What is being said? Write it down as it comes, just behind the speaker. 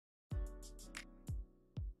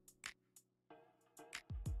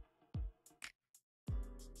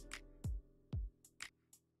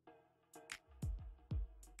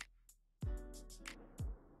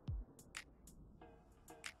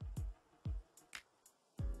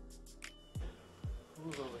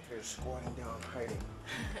Who's over here squatting down, hiding?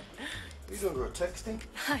 You doing, girl? Texting?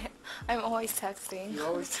 I'm always texting. You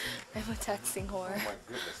always? I'm a texting whore. Oh my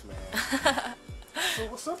goodness, man. So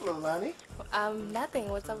what's up, little Lonnie? Nothing.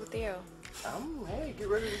 What's up with you? Hey, get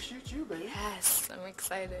ready to shoot you, baby. Yes, I'm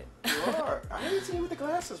excited. You are. I haven't seen you with the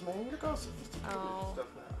glasses, man. You look all sophisticated and stuff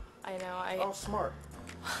now. I know. All smart.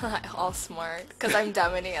 All smart. Because I'm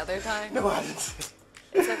dumb any other time. No, I didn't say.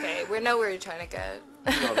 It's okay. We know where you're trying to get.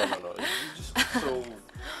 No. You just so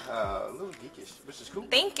a little geekish, which is cool.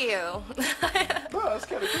 Thank you. No, it's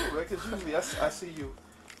kind of cool, right? Because usually I see you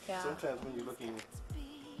sometimes when you're looking,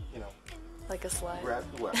 you know. Like a slut.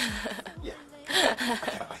 Well, yeah. I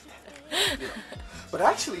kind of like that. You know. But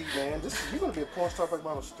actually, man, you're going to be a porn star by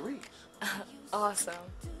Models 3. Awesome.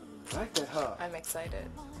 Like that, huh? I'm excited.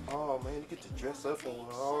 Oh, man, you get to dress up and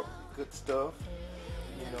all good stuff.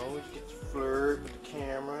 You know, you get to flirt with the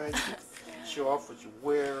camera. You get to show off what you're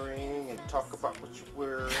wearing and talk about what you're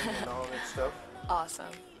wearing and all that stuff.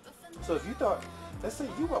 Awesome. So if you thought, let's say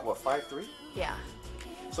you what, 5'3"? Yeah.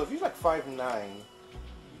 So if you're like 5'9", you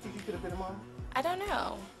think you could have been a model? I don't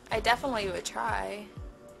know. I definitely would try.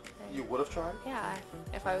 You would have tried? Yeah,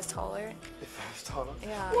 if I was taller. If I was taller?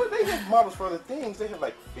 Yeah. Well, they have models for other things. They have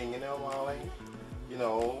like fingernail modeling, you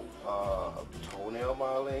know, toenail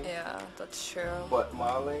modeling. Yeah, that's true. Butt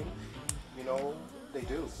modeling, you know, they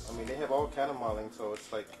do. I mean, they have all kind of modeling, so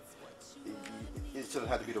it's like, it shouldn't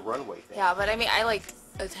have to be the runway thing. Yeah, but I mean, I like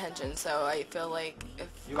attention, so I feel like if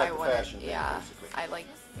you like I the wanted, fashion thing, basically. I like,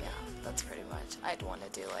 yeah, that's pretty much. I'd want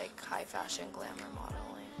to do like high fashion glamour modeling.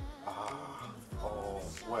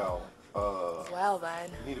 Well, well then.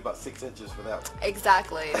 you need about 6 inches for that one.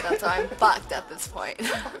 Exactly. That's why I'm fucked at this point.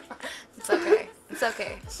 It's okay. It's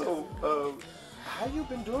okay. So, how you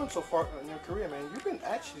been doing so far in your career, man? You've been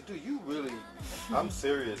actually, I'm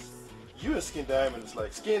serious. You and Skin Diamond, it's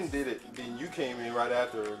like Skin did it, then you came in right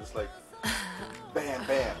after, and it's like bam,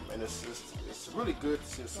 bam, and it's really good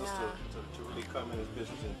to really come in this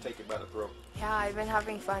business and take it by the throat. Yeah, I've been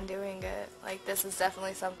having fun doing it. Like, this is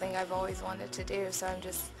definitely something I've always wanted to do, so I'm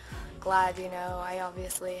just glad, you know, I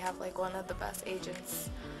obviously have like one of the best agents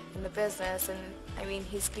in the business, and I mean,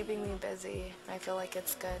 he's keeping me busy. I feel like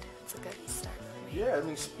it's good. It's a good start for me. Yeah, I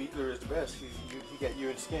mean, Spiegler is the best. He got you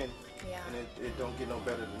in Skin. Yeah. And it don't get no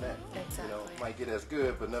better than that. Exactly. You know, might get as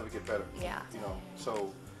good, but never get better. Yeah. You know,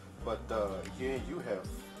 so, but you have,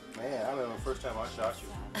 man, I remember the first time I shot you.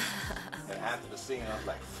 And after the scene, I was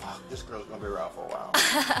like, fuck, this girl's going to be around for a while.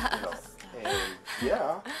 You know, and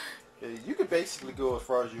yeah, you could basically go as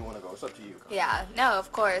far as you want to go. It's up to you. Yeah, no,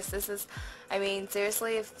 of course. This is, I mean,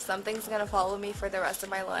 seriously, if something's going to follow me for the rest of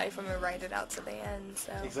my life, I'm going to write it out to the end,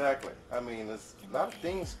 so. Exactly. I mean, there's a lot of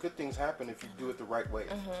things, good things happen if you do it the right way.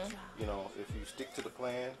 You know, if you stick to the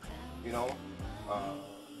plan, you know,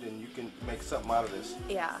 then you can make something out of this.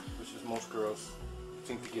 Yeah. Which is most girls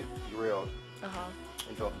seem to get derailed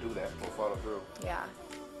and don't do that or follow through. Yeah.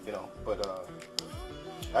 You know, but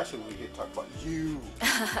actually we get to talk about you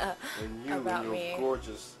and you About and your me.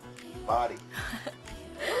 gorgeous body.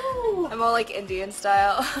 I'm all like Indian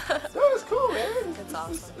style. No, it's cool, man. It's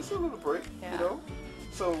awesome. It's a little break, Yeah. you know.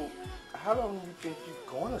 So, how long do you think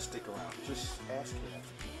you're going to stick around? Just asking.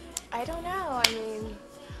 I don't know. I mean,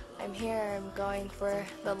 I'm here. I'm going for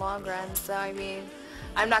the long run. So, I mean,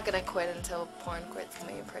 I'm not going to quit until porn quits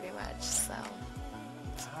me, pretty much. So,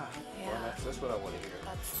 yeah. Well, that's what I want to hear.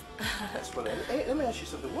 That's what hey, let me ask you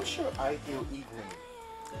something. What's your ideal evening?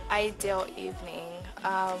 Ideal evening.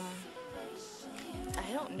 I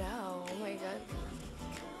don't know. Oh my god.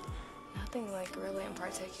 Nothing like really in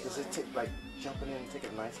particular. Does it take like jumping in and take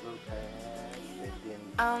a nice little bath and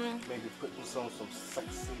then maybe putting some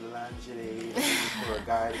sexy lingerie for a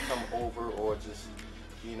guy to come over, or just,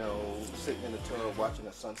 you know, sitting in the tub watching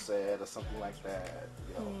a sunset or something like that?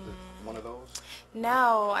 You know, one of those?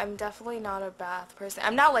 No, I'm definitely not a bath person.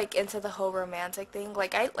 I'm not like into the whole romantic thing.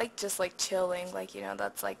 Like, I like just like chilling. Like, you know,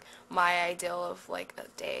 that's like my ideal of like a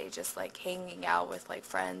day, just like hanging out with like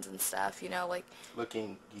friends and stuff, you know, like.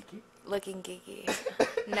 Looking geeky? Looking geeky.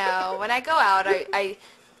 No, when I go out, I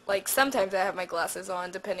like sometimes I have my glasses on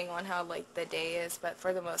depending on how like the day is, but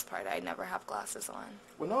for the most part I never have glasses on.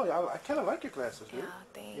 Well, no, I kind of like your glasses, dude. Yeah,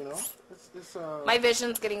 thanks. You know, it's my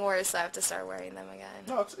vision's getting worse, so I have to start wearing them again.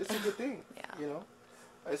 No, it's a good thing. Yeah. You know,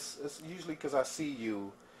 it's usually because I see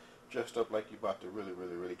you dressed up like you're about to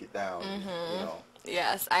really get down. You know.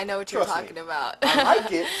 Yes, I know what you're talking about. I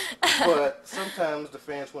like it, but sometimes the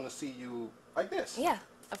fans want to see you like this. Yeah.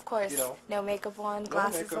 Of course. You know, no makeup on,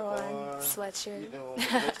 glasses on, sweatshirt. You know,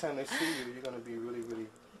 the next time they see you, you're going to be really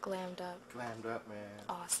glammed up. Glammed up, man.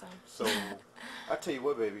 Awesome. So, I tell you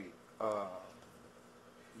what, baby,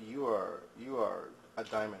 you are a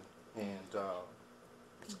diamond, and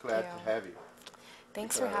it's Thank glad you. to have you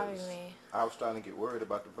Thanks for having because me. I was starting to get worried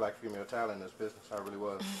about the black female talent in this business. I really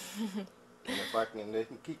was. And if I can, they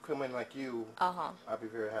can keep coming like you, Uh-huh. I'll be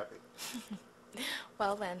very happy.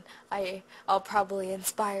 Well then, I'll probably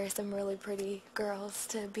inspire some really pretty girls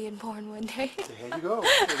to be in porn one day. There you go.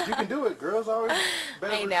 If you can do it, girls are always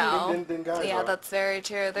better I recruiting know. than guys Yeah, are. that's very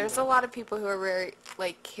true. There's a lot of people who are very,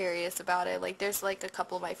 like, curious about it. Like, there's, like, a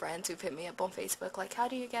couple of my friends who've hit me up on Facebook, like, how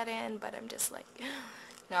do you get in? But I'm just like,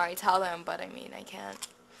 no, I tell them, but I mean, I can't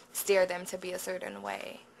steer them to be a certain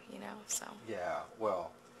way, you know, so. Yeah,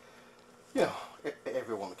 well, you know,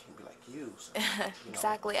 every woman can be like you. So, you know,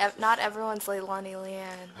 Exactly. it's Not just- everyone's like Lonnie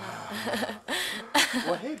Leanne.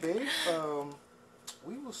 Well, hey, babe,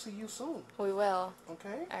 we will see you soon, We will.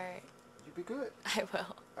 okay? All right. You be good. I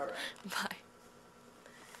will. All right. Bye.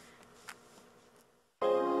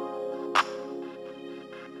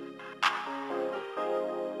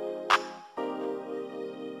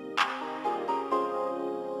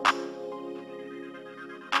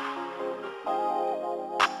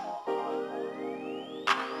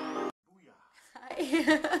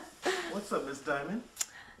 Hi. What's up, Miss Diamond?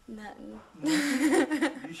 Nothing.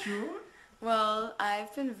 You sure? Well,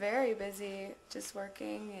 I've been very busy just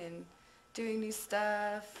working and doing new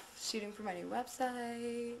stuff, shooting for my new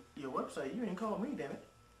website. Your website, you ain't called me, damn it.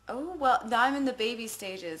 Oh, well, now I'm in the baby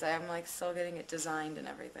stages. I'm like still getting it designed and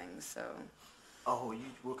everything, so. Oh, you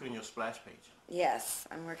working on your splash page? Yes,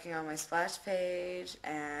 I'm working on my splash page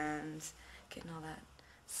and getting all that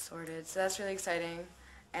sorted. So that's really exciting.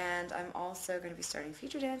 And I'm also going to be starting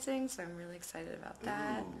feature dancing, so I'm really excited about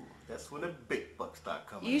that. Ooh, that's when the big bucks start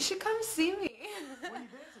coming. You should come see me. Where you dancing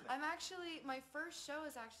at? I'm actually, my first show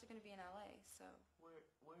is actually going to be in LA, so.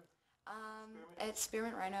 Where? It's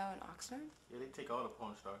Spearmint Rhino in Oxnard. Yeah, they take all the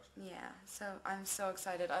porn stars. Yeah, so I'm so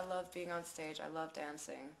excited. I love being on stage. I love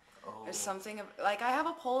dancing. Oh. There's something, like I have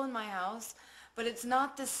a pole in my house, but it's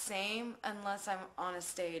not the same unless I'm on a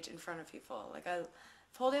stage in front of people. Like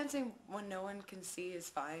pole dancing when no one can see is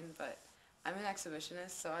fine, but I'm an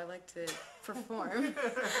exhibitionist, so I like to perform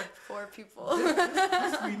for people.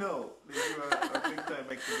 This we know that you are a big time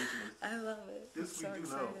exhibitionist. I love it. This I'm we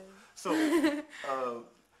so do excited. know. So,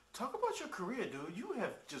 talk about your career, dude. You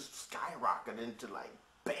have just skyrocketed into like,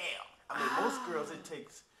 bam. I mean, most girls, it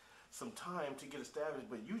takes some time to get established,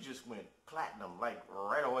 but you just went platinum, like,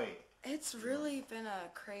 right away. It's really been a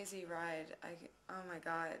crazy ride. Oh my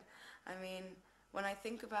God. I mean, when I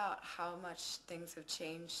think about how much things have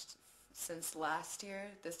changed since last year,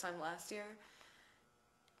 this time last year,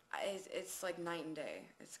 it's like night and day.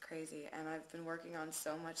 It's crazy. And I've been working on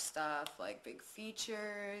so much stuff, like big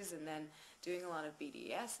features, and then doing a lot of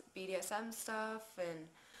BDSM stuff, and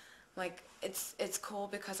like it's cool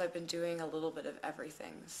because I've been doing a little bit of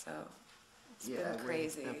everything. So it's been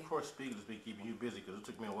crazy. And of course, Spiegel's been keeping you busy because it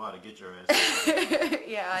took me a while to get your ass.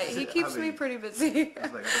 Yeah, he keeps me pretty busy.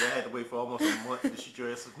 It's like I had to wait for almost a month to shoot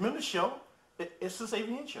your ass. Remember the show? It's the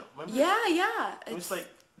AVN show. Remember? Yeah. It was like,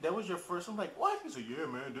 that was your first. I'm like, what? He said, yeah,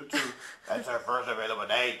 man, that's her first available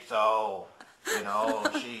date, so, you know,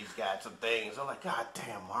 she's got some things. I'm like, God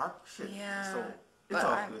damn, Mark. Shit. Yeah. So, But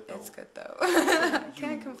all good, though. it's good though.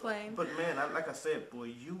 Can't You- complain. But man, like I said, boy,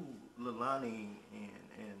 you, Lilani,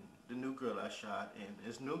 and the new girl I shot, and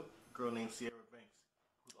this new girl named Sierra Banks,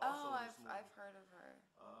 who's also in this movie. I've heard of her.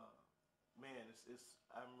 Man,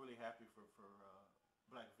 I'm really happy for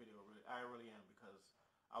Black Video. I really am, because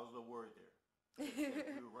I was a little worried there. That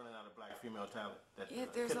we were running out of black female talent that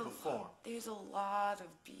There's could perform. there's a lot of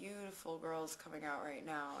beautiful girls coming out right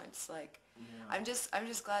now. It's like I'm just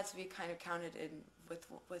glad to be kind of counted in with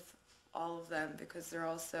all of them, because they're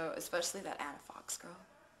also, especially that Anna Fox girl.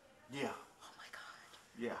 Yeah. Oh my God.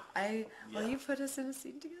 Yeah. Will you put us in a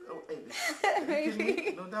scene together? Oh, hey,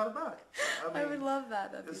 Maybe. no doubt about it. I would love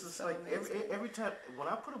that. That'd be This is so like amazing. every time when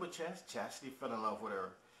I put up with Chastity fell in love with her,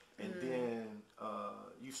 and then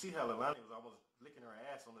you see how Lilani was almost licking her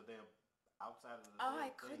ass on the damn outside of the. Oh, damn I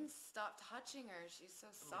thing. couldn't stop touching her. She's so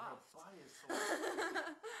I mean, soft. her body is so.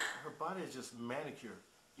 Her body is just manicured,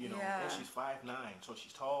 you know. Yeah. And she's 5'9", so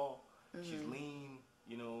she's tall. She's lean.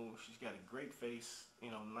 You know, she's got a great face.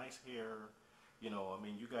 You know, nice hair. You know, I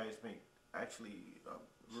mean, you guys make actually a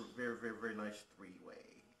very, very, very nice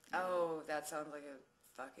three-way. Oh, that sounds like a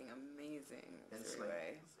fucking amazing It's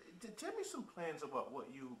three-way. like, tell me some plans about what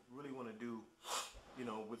you really want to do, you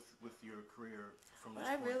know, with your career from this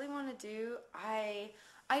What I point. really want to do, I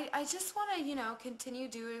just want to, continue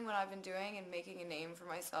doing what I've been doing and making a name for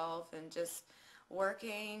myself and just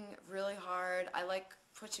working really hard. I like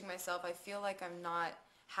pushing myself. I feel like I'm not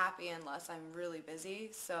happy unless I'm really busy.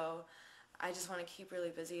 So I just want to keep really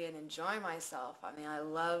busy and enjoy myself. I mean, I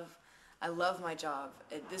love my job.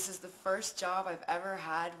 This is the first job I've ever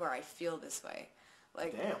had where I feel this way.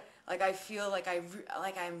 Like, Damn. like I feel like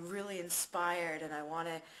I'm really inspired, and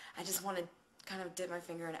I just want to kind of dip my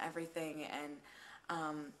finger in everything,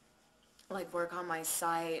 and like work on my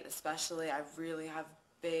site especially. I really have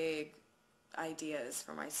big ideas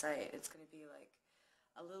for my site. It's going to be like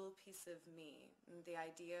a little piece of me. And the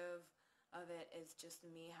idea of it is just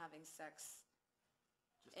me having sex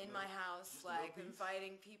in my house, like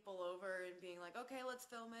inviting people over and being like, okay, let's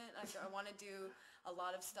film it. I want to do a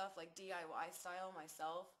lot of stuff like DIY style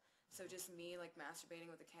myself. So just me like masturbating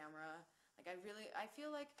with a camera. Like I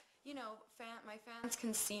feel like, you know, my fans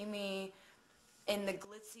can see me in the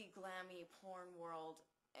glitzy, glammy porn world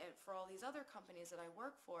for all these other companies that I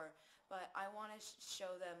work for, but I want to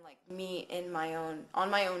show them like me on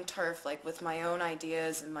my own turf, like with my own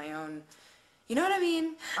ideas and my own, you know what I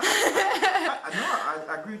mean?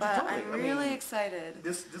 I agree with you But totally. I'm really excited.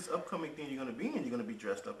 This upcoming thing you're going to be in, you're going to be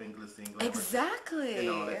dressed up in glitzy and glamour. Exactly. And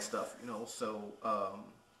all that stuff, you know, so,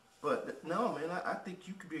 but no, man, I think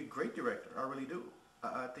you could be a great director. I really do.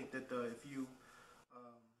 I think that if you,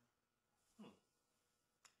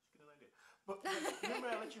 get an idea. But remember,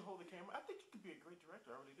 I let you hold the camera. I think you could be a great director.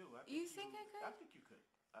 I really do. You think I could? I think you could.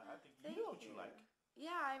 I think you know what you like.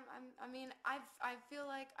 Yeah, I mean, I feel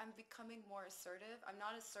like I'm becoming more assertive. I'm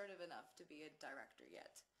not assertive enough to be a director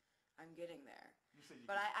yet. I'm getting there.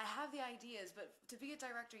 But I have the ideas, but to be a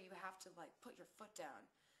director, you have to like put your foot down.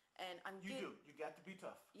 And You do. You got to be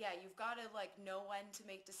tough. Yeah, you've got to like know when to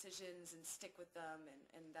make decisions and stick with them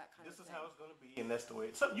and that kind of thing. This is how it's going to be, and that's the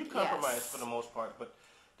way. So you compromise for the most part, but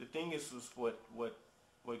the thing is what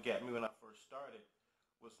got me when I first started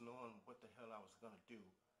was knowing what the hell I was going to do.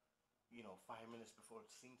 You know, 5 minutes before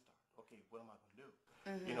the scene started. Okay, what am I going to do?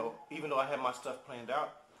 Mm-hmm. You know, even though I had my stuff planned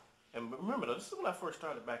out, and remember, though, this is when I first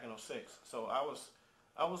started back in '06. So I was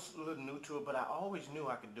a little new to it, but I always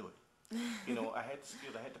knew I could do it. You know, I had the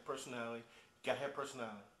skills, I had the personality. Got to have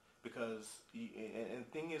personality because, and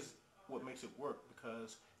the thing is, what makes it work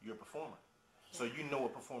because you're a performer. Yeah. So you know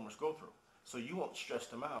what performers go through. So you won't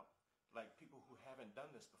stress them out like people who haven't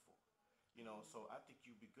done this before. You know, so I think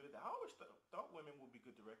you'd be good at that. I always thought women would be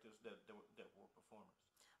good directors that were performers.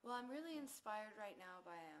 Well, I'm really inspired right now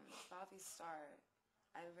by Bobby Starr.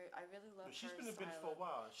 I really love her. She's been in the business for a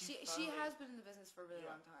while. She has been in the business for a really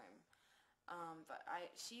long time. But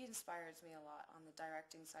she inspires me a lot on the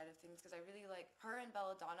directing side of things because I really like her and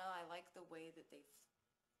Belladonna. I like the way that they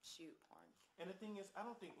shoot porn. And the thing is, I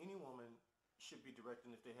don't think any woman should be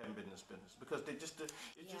directing if they haven't been in this business because they just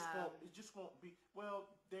just won't be.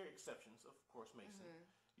 Well, there are exceptions, of course, Mason.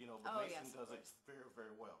 Mm-hmm. You know, but Mason does it very,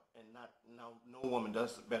 very well, and no woman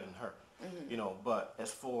does it better than her. Mm-hmm. You know, but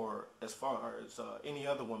as far as any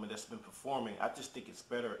other woman that's been performing, I just think it's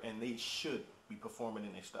better, and they should be performing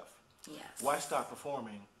in their stuff. Yes. Why stop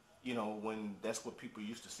performing, you know, when that's what people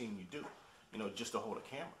used to seeing you do, you know, just to hold a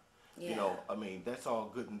camera. Yeah. You know, I mean, that's all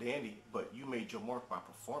good and dandy, but you made your mark by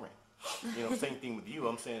performing. You know, same thing with you.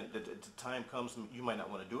 I'm saying that the time comes you might not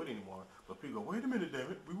want to do it anymore, but people go, wait a minute,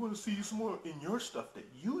 David, we want to see you some more in your stuff that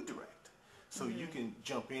you direct. So you can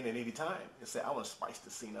jump in at any time and say, I want to spice the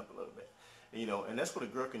scene up a little bit. And, you know, and that's what a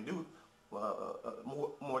girl can do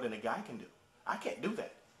more than a guy can do. I can't do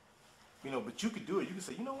that. You know, but you could do it. You could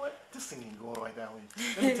say, you know what? This thing ain't going right down here.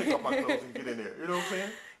 Let me take off my clothes and get in there. You know what I'm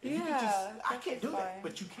saying? And you can I can't do that,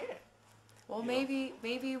 but you can. Well, maybe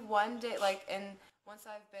one day, like, and once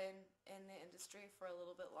I've been in the industry for a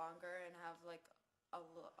little bit longer and have like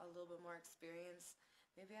a little bit more experience,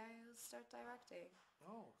 maybe I'll start directing.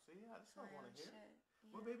 Oh, see, yeah, that's what I want to hear.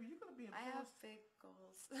 Yeah. Well, baby, you're gonna be in. I have big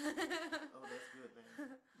goals. Oh, that's good,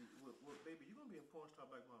 man. Well, baby, you're gonna be in Porn Star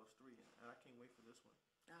Black Models 3, and I can't wait for this one.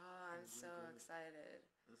 Oh, I'm so excited.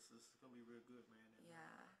 This is gonna be real good, man. And,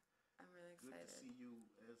 yeah, I'm really excited. Good to see you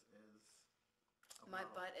as my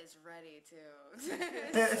butt is ready too.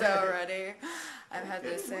 So ready. I've had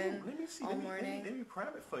this in all morning. Let me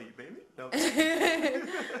prime it for you, baby. No.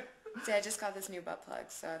 See, I just got this new butt plug,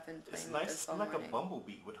 so I've been playing with this all morning. It's like a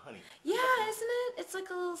bumblebee with honey. Yeah, isn't it? It's like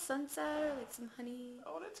a little sunset or like some honey.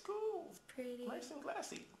 Oh, that's cool. It's pretty. Nice and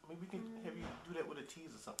glassy. Maybe we can have you do that with a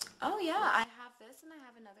tease or something. Oh yeah, I have this and I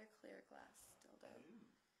have another clear glass dildo.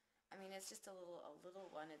 I mean, it's just a little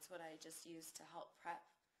one. It's what I just use to help prep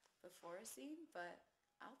before a scene, but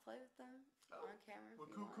I'll play with them on camera. Well,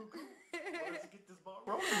 cool. Well, let's get this ball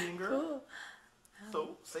rolling, girl. Cool.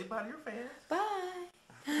 So, say bye to your fans. Bye.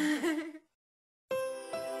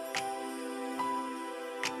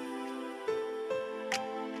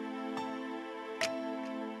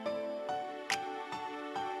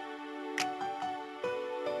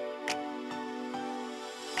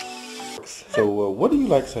 works. So, what do you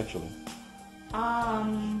like sexually?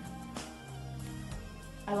 I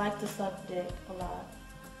like to suck dick a lot.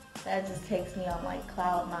 That just takes me on like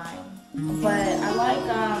cloud 9. But I like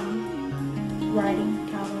riding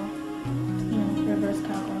cowgirl, reverse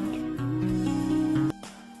cowgirl.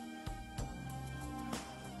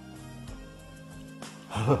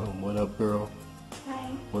 What up, girl?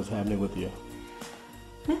 Hi. What's happening with you?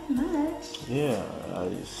 Nothing much. Yeah,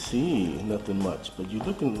 I see. Nothing much. But you're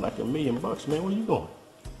looking like $1 million, man. Where you going?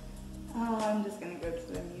 Oh, I'm just gonna go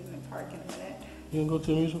to the amusement park in a minute. You gonna go to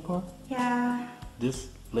the amusement park? Yeah. This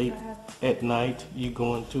late at night, you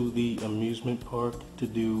going to the amusement park to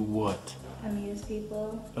do what? Amuse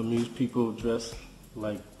people. Amuse people dressed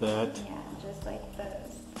like that? Yeah, just like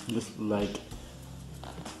this. Just like...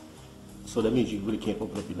 So that means you really can't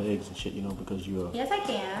open up your legs and shit, because you're... Yes, I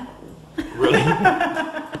can. Really?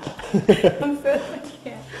 I'm so I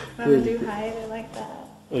can. I'm gonna do hide it like that.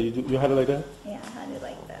 Oh, you hide it like that? Yeah, hide it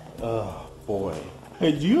like that. Oh, boy.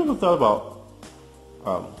 Hey, do you ever thought about...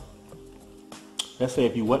 let's say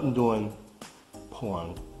if you wasn't doing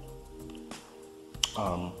porn,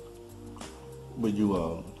 would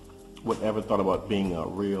you would ever thought about being a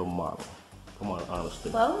real model? Come on,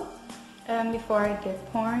 honestly. Well, before I did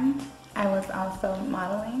porn, I was also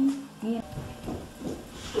modeling. Yeah.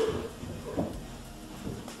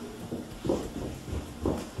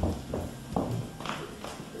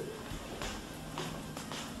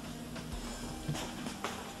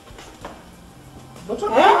 What's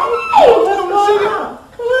up? Hey, what's going on?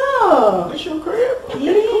 Come on. This your crib? Okay,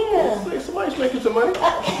 Yeah. cool. Somebody's making some money.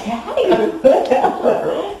 Hey,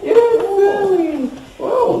 Girl. you're silly.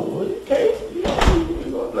 Whoa, okay. You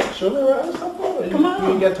gonna like show me around or something? Or Come on. You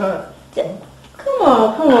ain't got time. Come on.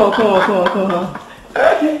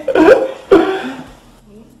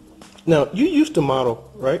 Now, you used to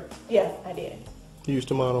model, right? Yes, I did. You used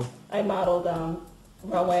to model? I modeled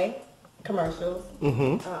runway commercials,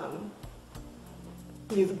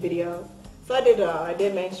 music videos. So I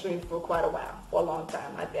did mainstream for quite a while, for a long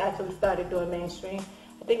time. I actually started doing mainstream,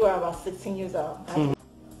 I think when I was about 16 years old.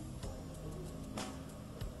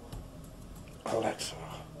 Alexa.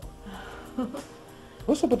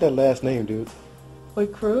 What's up with that last name, dude?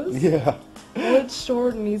 Like Cruz? Yeah. Well, it's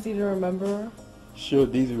short and easy to remember. Sure,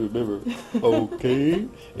 easy to remember. Okay.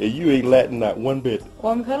 And you ain't Latin not one bit.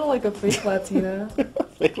 Well, I'm kind of like a fake Latina.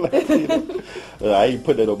 Fake Latina. I ain't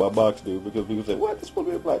put that on my box, dude, because people say, what? This supposed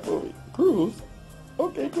to be a black movie. Cruz?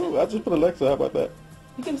 Okay, cool. I just put Alexa. How about that?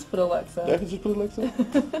 You can just put Alexa. I can just put Alexa?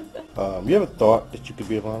 You ever thought that you could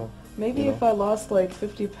be a model? Maybe if I lost like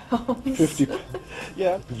 50 pounds. 50.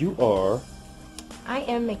 Yeah. You are... I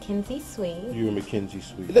am Mackenzie Sweet. You're Mackenzie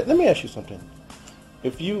Sweet. Let me ask you something.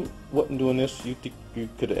 If you wasn't doing this, you think you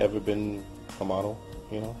could have ever been a model,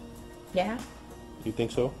 Yeah. You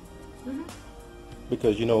think so?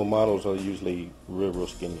 Because, models are usually real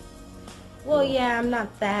skinny. Well, yeah, I'm not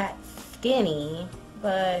that skinny,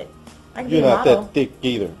 but I can be You're a not model. that thick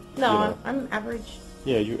either. No, I'm average.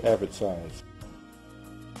 Yeah, you're average size.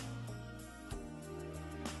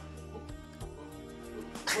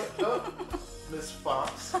 What up, Miss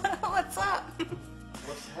Fox? What's up?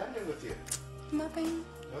 What's happening with you? Nothing.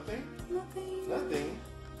 Nothing? Nothing. Nothing?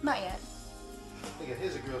 Not yet. Look at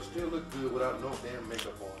his girl still look good without no damn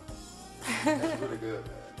makeup on. That's really good,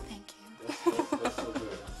 man. Thank you. That's so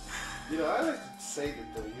good. I like to say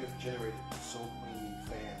that you have generated so many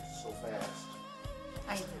fans so fast.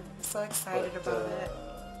 I'm so excited about it.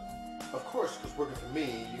 Of course, because working for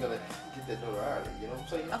me, you're going to get that notoriety, you know what I'm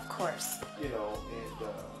saying? Of course. And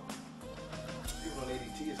people on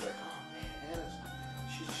ADT is like, oh man,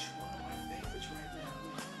 she's one of my favorites right now.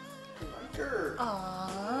 I like her.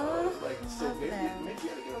 Aww. So maybe you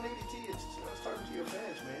gotta get on ADT and start talking to your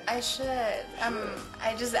fans, man. I should.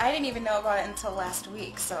 Sure. I didn't even know about it until last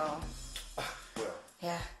week, so. Well.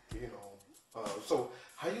 Yeah. So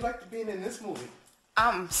how you like being in this movie?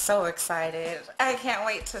 I'm so excited. I can't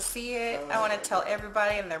wait to see it. I want to tell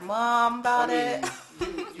everybody and their mom about it.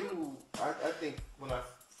 I think when I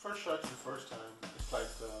first shot you the first time, it's like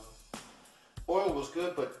oil was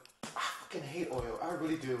good, but I fucking hate oil. I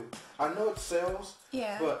really do. I know it sells,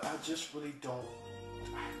 but I just really don't.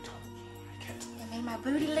 I can't. It made my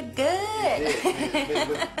booty look good. It made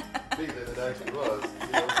look bigger than it actually was.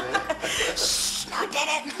 You know what I'm saying? Shh, no, did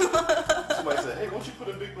it. Somebody said, hey, won't you put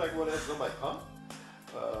a big black one in? I'm like, huh?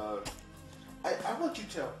 I want you to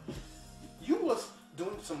tell. You was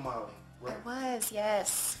doing some modeling, right? I was,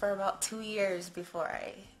 yes, for about 2 years before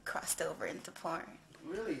I crossed over into porn.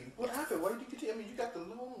 Really? What happened? Why did you continue? I mean, you got the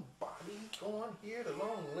long body going here, the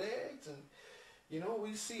long legs, and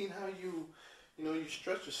we seen how you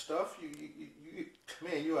stretch your stuff.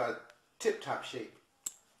 Man, you are tip-top shape.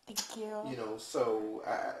 Thank you. You know, so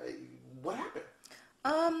what happened?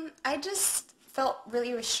 I just felt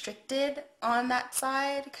really restricted on that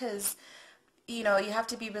side because, you know, you have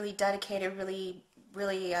to be really dedicated, really,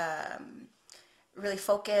 really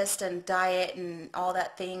focused and diet and all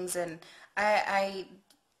that things. And I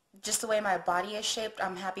just the way my body is shaped,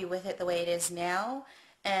 I'm happy with it the way it is now.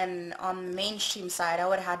 And on the mainstream side, I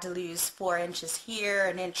would have had to lose 4 inches here,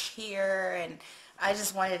 an inch here, and I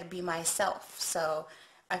just wanted to be myself. So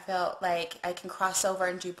I felt like I can cross over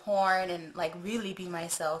and do porn and like really be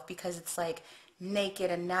myself because it's like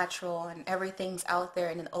naked and natural and everything's out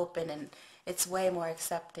there in the open and it's way more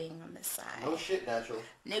accepting on this side. No shit, natural.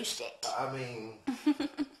 No shit. I mean,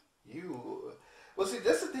 well, see,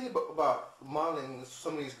 that's the thing about modeling.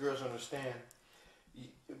 Some of these girls understand.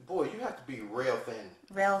 Boy, you have to be real thin.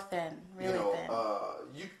 Real thin, really thin.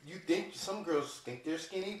 You think some girls think they're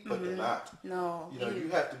skinny, but they're not. No. You know, you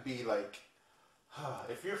have to be like,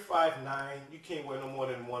 if you're 5'9", you can't wear no more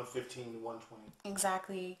than 115 to 120.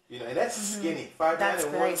 Exactly. You know, and that's skinny. 5'9" That's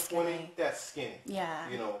and very 120, skinny. that's skinny. Yeah.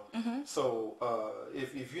 You know, so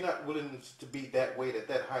if you're not willing to be that weight at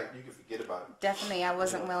that height, you can forget about it. Definitely, I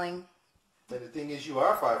wasn't willing. And the thing is, you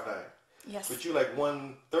are 5'9". Yes. But you're like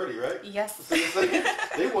 130, right? Yes. So it's like,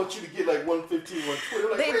 they want you to get like 115, 120.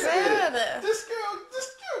 Like, They wait a minute. did. This girl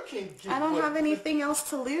can't get I don't have anything else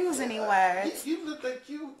to lose anywhere. You look like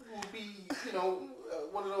you will be, you know,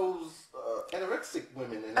 one of those anorexic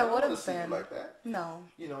women. And I I don't would want to have see you been. like that. No.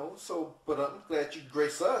 You know, so, but I'm glad you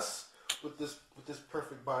grace us with this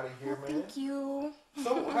perfect body here, man. Thank you.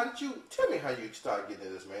 So tell me how you started getting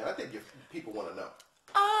into this, man. I think people want to know.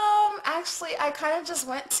 Actually, I kind of just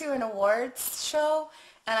went to an awards show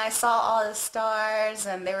and I saw all the stars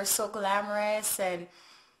and they were so glamorous and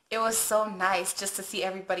it was so nice just to see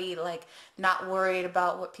everybody like not worried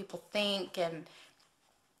about what people think, and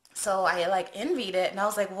so I like envied it and I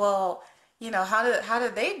was like, well, you know, how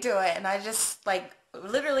did they do it? And I just like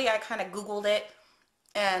literally I kind of Googled it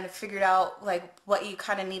and figured out like what you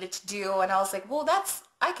kind of needed to do, and I was like, well,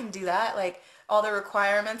 I can do that, like all the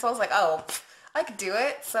requirements. I was like, oh, I could do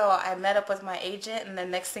it. So I met up with my agent, and then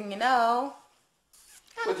next thing you know,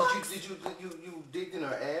 But did you dig in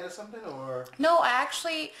her ad or something, or? No, I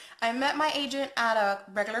met my agent at a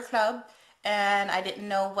regular club, and I didn't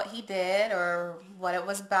know what he did or what it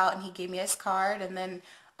was about, and he gave me his card, and then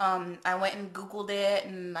I went and Googled it,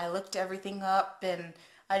 and I looked everything up, and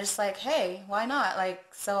I just like, hey, why not? Like,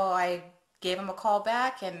 so I gave him a call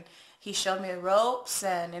back, and he showed me the ropes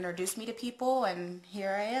and introduced me to people, and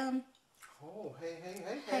here I am. Oh, hey.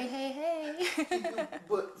 Hey.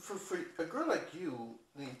 But for a girl like you,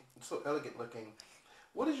 so elegant looking,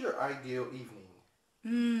 what is your ideal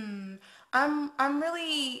evening?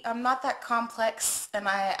 I'm not that complex, and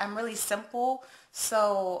I'm really simple.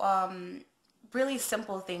 So really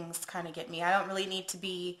simple things kind of get me. I don't really need to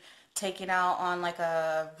be taken out on like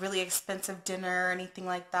a really expensive dinner or anything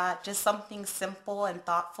like that. Just something simple and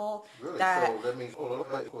thoughtful. Really? That So that means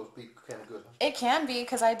it's supposed to be kind of good. Huh? it can be,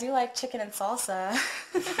 because I do like chicken and salsa.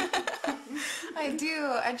 I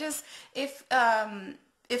do. I just, if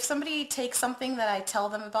somebody takes something that I tell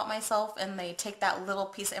them about myself and they take that little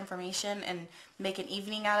piece of information and make an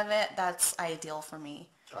evening out of it, that's ideal for me.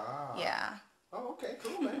 Ah. Yeah. Oh, okay,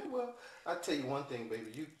 cool, man. Well, I'll tell you one thing,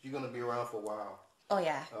 baby. You're going to be around for a while. Oh,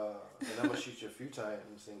 yeah. And I'm going to shoot you a few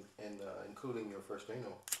times, and including your first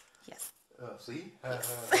anal. Yes. See?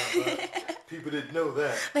 People didn't know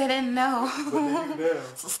that. They didn't know. But they do now.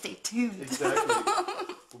 So stay tuned. Exactly. Well,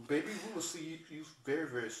 baby, we will see you very,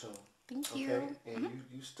 very soon. Thank Okay? you. And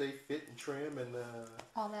you stay fit and trim, and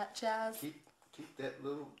All that jazz. keep that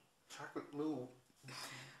little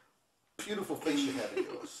beautiful face you have of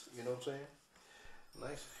yours. You know what I'm saying?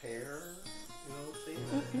 Nice hair. You know what I'm saying?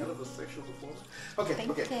 Hell of a sexual performance. Okay, Thank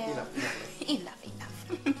okay. you. Enough. Enough.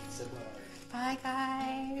 Sit down. Bye,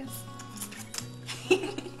 guys.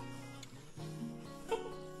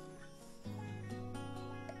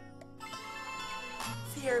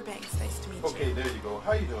 Sierra Banks, nice to meet you. Okay, there you go.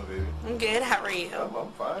 How you doing, baby? I'm good, how are you?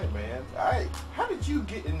 I'm fine, man. How did you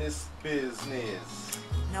get in this business?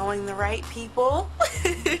 Knowing the right people. Well,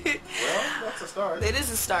 that's a start. It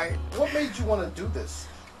is a start. What made you want to do this?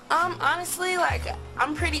 Honestly, like,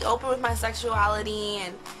 I'm pretty open with my sexuality,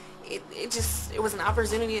 and it was an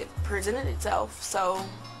opportunity that presented itself, so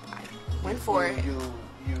I went for it. You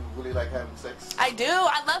really like having sex? I do.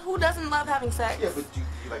 I love, who doesn't love having sex? Yeah, but do you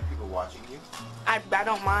like people watching you? I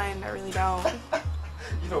don't mind. I really don't.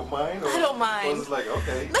 You don't mind? Or, I don't mind. Or it's like,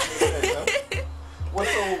 okay. Well,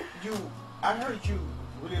 so I heard you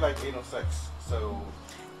really like anal sex, so...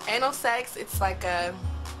 Anal sex, it's like a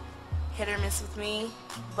hit or miss with me,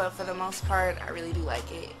 but for the most part, I really do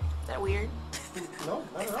like it. Is that weird? No,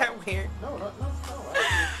 not Is at all. that weird? No.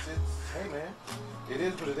 Hey man, it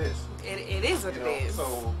is what it is. It is what You it know, is.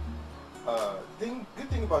 so good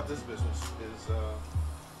thing about this business is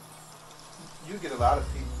you get a lot of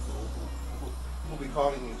people who be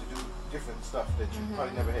calling you to do different stuff that you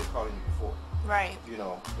probably never had calling you before. Right. You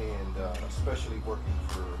know, and especially working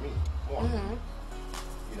for me more.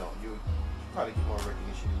 You know, you probably get more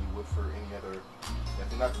recognition than you would for any other.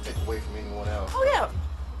 Not to take away from anyone else. Oh yeah.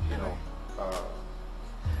 You know,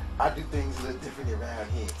 I do things a little differently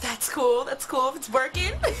around here. That's cool. That's cool. If it's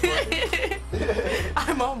working,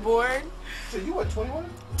 I'm on board. So you what, 21?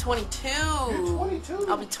 22. You're 22.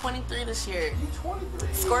 I'll be 23 this year. You 23.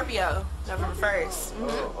 Scorpio, November 1st.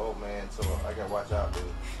 Oh man, so I gotta watch out, dude.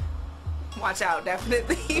 Watch out,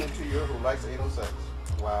 definitely. 22-year-old who likes anal sex.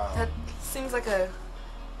 Wow. That seems like a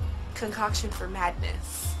concoction for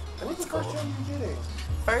madness. When's the first time you did it?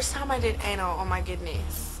 First time I did anal, oh my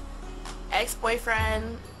goodness.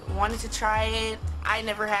 Ex-boyfriend wanted to try it. I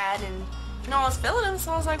never had, and you know, I was feeling him,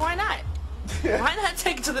 so I was like, why not? Why not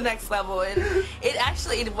take it to the next level? And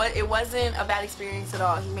it wasn't a bad experience at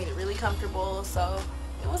all. He made it really comfortable, so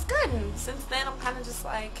it was good. And since then, I'm kind of just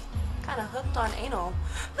like, kind of hooked on anal.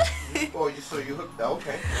 So you hooked?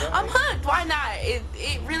 Okay. Yeah, I'm hooked. Why not?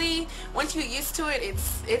 It really, once you get used to it,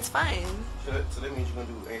 it's fun. So that means you're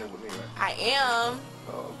gonna do anal with me, right? I am.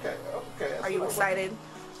 Oh, okay. That's Are you what I excited?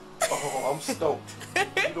 Oh, I'm stoked.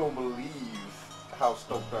 You don't believe how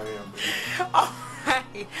stoked I am, baby.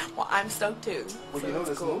 Alright. Well, I'm stoked too. Well, so you know, it's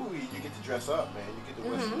this cool. movie, you get to dress up, man. You get to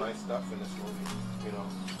wear some nice stuff in this movie, you know.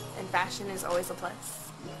 And fashion is always a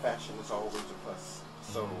plus. Fashion is always a plus.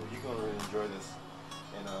 So you're going to really enjoy this.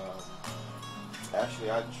 And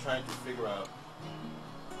actually, I'm trying to figure out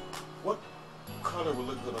what color would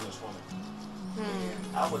look good on this woman.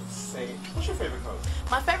 And I would say, what's your favorite color?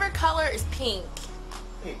 My favorite color is pink.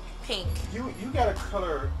 Pink. Pink. You got a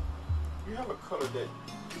color, you have a color that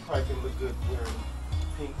you probably can look good wearing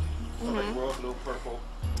pink. So like royal blue, purple.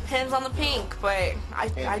 Depends on the pink, but I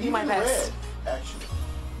do my even best. Red, actually.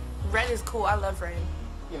 Red is cool. I love red.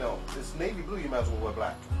 You know, this navy blue, you might as well wear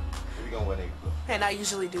black. If you're going to wear navy blue. And I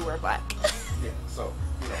usually do wear black. Yeah, so,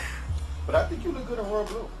 you know. But I think you look good in royal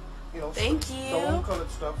blue. You know, Thank you. Stone colored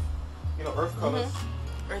stuff. You know, earth colors.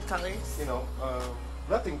 Earth colors. You know,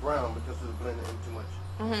 nothing brown because it's blending in too much.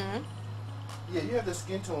 Yeah, you have the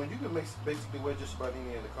skin tone. You can basically wear just about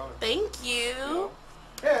any other color. Thank you. You know?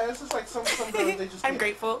 Yeah, it's just like some girls, they just I'm can't.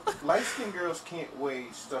 grateful. Light skinned girls can't wear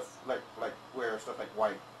stuff like wear stuff like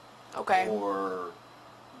white Okay. or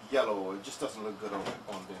yellow. It just doesn't look good on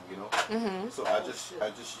them, you know. So I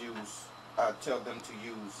tell them to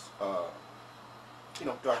use you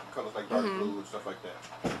know, darker colors like dark blue and stuff like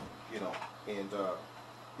that. You know, and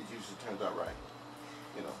it usually turns out right.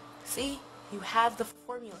 You know. See, you have the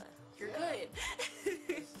formula. You're good.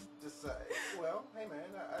 Just well, hey man,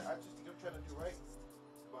 I just think I'm trying to do right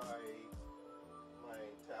by my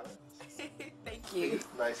talent. Thank you.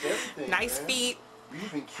 Nice everything. Nice man. feet. You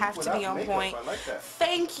even cute Have to without be on makeup. point. I like that.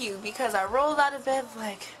 Thank you, because I rolled out of bed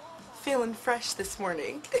like feeling fresh this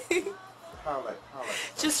morning. How like?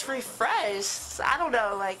 Just refreshed. I don't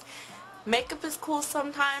know, like makeup is cool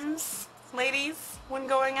sometimes, ladies, when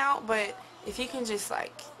going out, but if you can just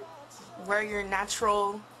like wear your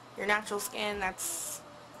natural skin, that's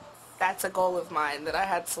a goal of mine that I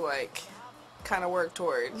had to like kind of work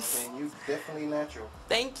towards. And you definitely natural.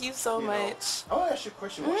 Thank you so You know, much. I want to ask you a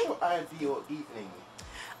question. What's your ideal evening?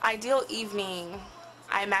 Ideal evening,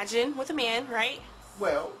 I imagine with a man, right?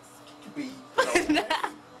 Well, it could be. You know,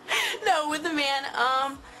 No, with a man.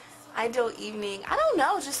 Ideal evening. I don't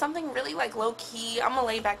know, just something really like low key. I'm a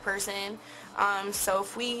laid back person. So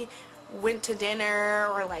if we went to dinner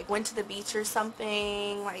or like went to the beach or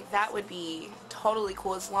something, like that would be totally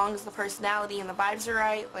cool as long as the personality and the vibes are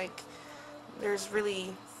right. Like there's really,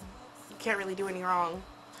 you can't really do any wrong.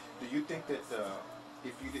 do you think that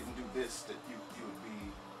if you didn't do this, that you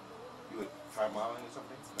would try modeling or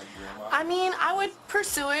something? Like you're a model? I mean, I would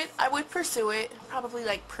pursue it. Probably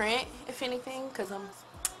like print, if anything, because I'm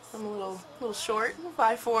a little short,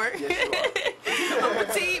 5'4". Yes, you are. I'm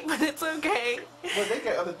petite, but it's okay. Well, they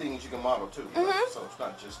got other things you can model too. You know? So it's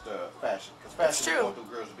not just fashion. Because fashion true. is going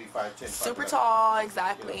through girls to be 5'10", Super 5'11". tall, You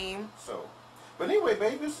exactly. know? So, but anyway,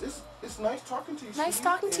 babe, it's nice talking to you. Nice sweetie.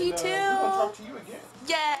 talking to you, And, too. We're gonna talk to you again.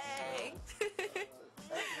 Yay!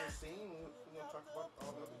 After the scene, we're gonna talk about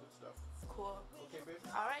all the other good stuff. Cool. Okay, baby.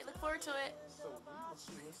 All right, look forward to it. So we will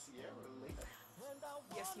see Miss Sierra later.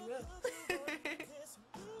 Yes, you will.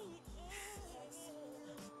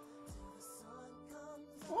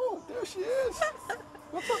 Oh, there she is.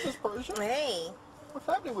 What's up, Miss Persia? Hey, What's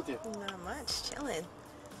happening with you? not much. Chilling.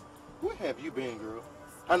 Where have you been, girl?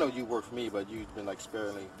 I know you work for me, but you've been like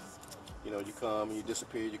sparingly. You know, you come and you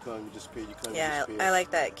disappear, you come and you disappear, you come and you Yeah, disappear. I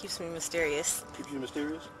like that. It keeps me mysterious. Keeps you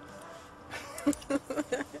mysterious?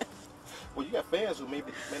 Well, you got fans who may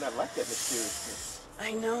not like that mysteriousness.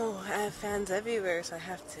 I know. I have fans everywhere, so I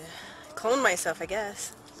have to clone myself, I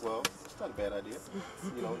guess. Well, it's not a bad idea.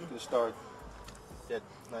 You know, you can start that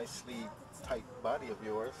nicely tight body of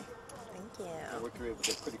yours Thank and you. work your way with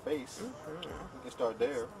that pretty face. You can start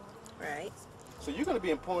there. Right. So you're going to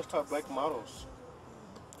be in Porn Star Black Models.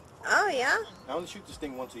 Oh, yeah? I only shoot this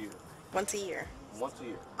thing once a year. Once a year. Once a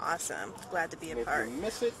year. Awesome. Glad to be a And if part. you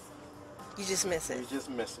miss it, You just miss you it. just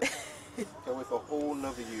miss it. Can't wait for a whole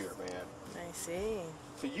nother year, man. I see.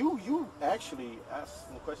 So you actually asked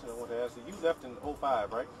some question I want to ask you. You left in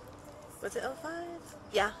 05, right? Was it 05?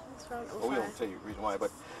 Yeah, it's around Well, we don't 05. tell you the reason why,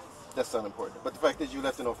 but that's not important. But the fact is you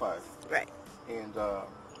left in 05. Right. And so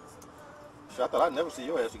I thought I'd never see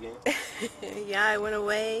your ass again. Yeah, I went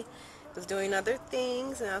away, was doing other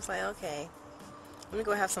things, and I was like, okay, let me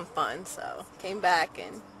go have some fun. So came back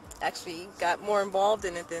and actually got more involved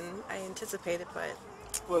in it than I anticipated, but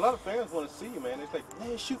Well, a lot of fans want to see you, man. It's like,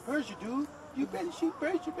 man, shoot Persia, dude. You better shoot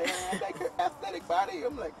Persia, man. I like her athletic body.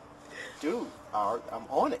 I'm like, dude, I'm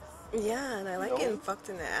on it. yeah, and I like know? getting fucked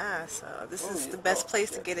in the ass, so this Oh, is yeah. the best Oh, place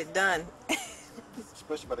to yeah. get it done.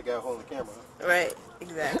 Especially by the guy holding the camera. Right,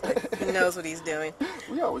 exactly. He knows what he's doing.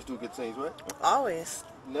 We always do good things, right? Always.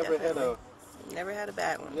 Never Definitely. Never had a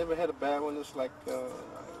bad one. had a bad one. It's like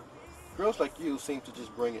girls like you seem to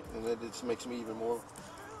just bring it, and it just makes me even more.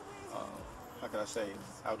 How can I say,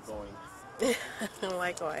 outgoing,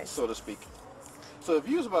 Likewise. so to speak. So if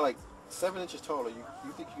you was about like 7 inches taller,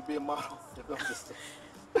 you think you could be a model? If I'm just,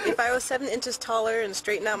 If I was 7 inches taller and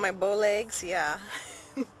straighten out my bow legs, yeah.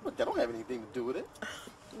 but that don't have anything to do with it.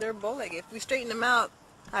 They're bow leg. If we straighten them out,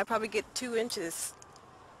 I'd probably get 2 inches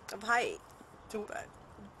of height. But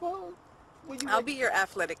Well, you I'll be your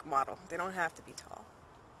athletic model. They don't have to be tall.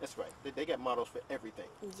 That's right. They got models for everything.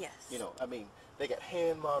 Yes. You know, I mean, they got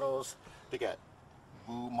hand models, they got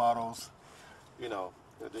boob models, you know,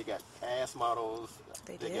 they got ass models,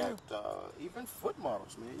 They got even foot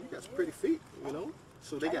models, man. You got some pretty feet, you know.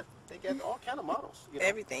 So they got all kind of models. You know?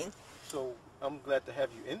 Everything. So I'm glad to have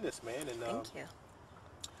you in this, man. And Thank you.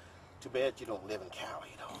 too bad you don't live in Cali,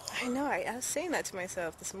 you know. I know. I was saying that to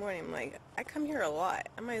myself this morning. I'm like, I come here a lot.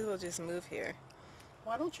 I might as well just move here.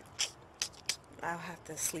 Why don't you? I'll have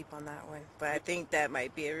to sleep on that one. But I think that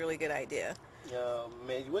might be a really good idea.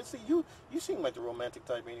 Man, you seem like the romantic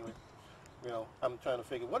type anyway. You know, I'm trying to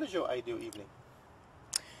figure, what is your ideal evening?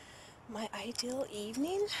 My ideal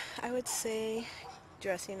evening, I would say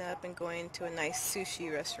dressing up and going to a nice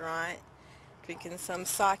sushi restaurant, drinking some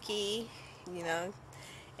sake, you know,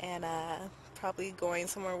 and probably going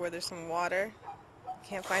somewhere where there's some water.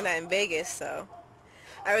 Can't find that in Vegas, so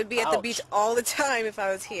I would be at the Ouch. beach all the time if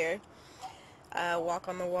I was here. Walk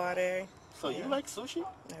on the water. So you like sushi?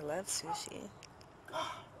 I love sushi.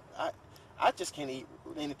 I just can't eat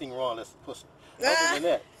anything raw unless it's pussy. Other than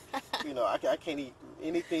that, you know, I can't eat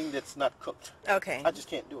anything that's not cooked. Okay. I just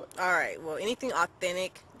can't do it. All right. Well, anything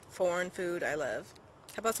authentic, foreign food, I love.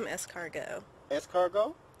 How about some escargot?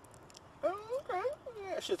 Escargot? Oh, okay.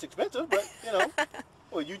 Yeah, shit's expensive, but, you know.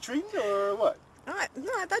 Well, you treating or what?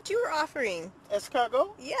 No, I thought you were offering.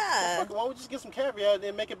 Escargot? Yeah. Fuck, why don't we just get some caviar and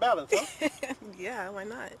then make it balanced, huh? Yeah, why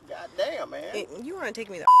not? God damn, man. You want to take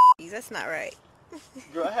me to that's not right.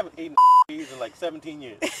 Girl, I haven't eaten in like 17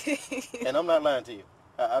 years. And I'm not lying to you.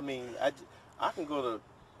 I mean, I can go to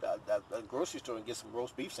a grocery store and get some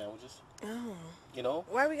roast beef sandwiches. Oh. You know?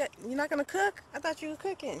 Why you're not going to cook? I thought you were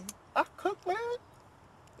cooking. I cook, man.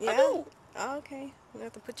 Yeah? I do. Oh, okay. We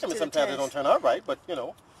have to put you I mean, to the sometimes test. they don't turn out right, but, you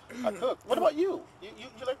know, I cook. What about you? You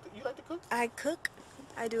like to cook? I cook.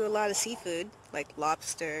 I do a lot of seafood, like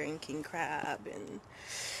lobster and king crab and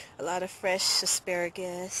a lot of fresh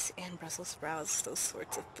asparagus and Brussels sprouts, those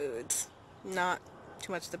sorts of foods. Not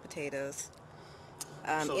too much of the potatoes.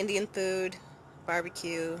 So- Indian food,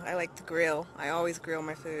 barbecue. I like to grill. I always grill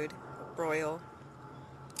my food, broil.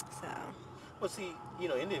 So, Well, see, you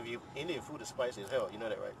know, Indian food is spicy as hell. You know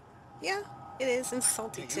that, right? yeah, it is, and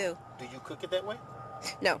salty too. Do you cook it that way?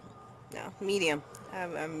 No, medium.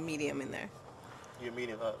 I'm medium in there. You're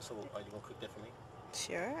medium, so are you going to cook that for me?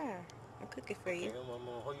 Sure, I'll cook it for Okay, you. I'm going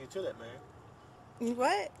to hold you to that, man.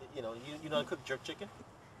 What? You know, you know how to cook jerk chicken?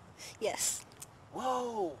 Yes.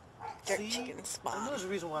 Whoa! Jerk See? chicken spot. And there's a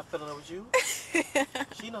reason why I fell in love with you.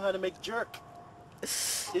 She know how to make jerk.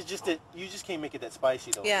 It's just that you just can't make it that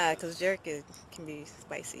spicy, though. Yeah, because jerk can be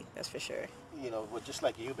spicy. That's for sure. You know, well, just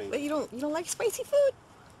like you, baby. But you don't like spicy food?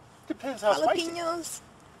 Depends how spicy. Jalapenos.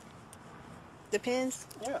 Depends.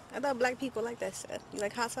 Yeah. I thought black people like that stuff. You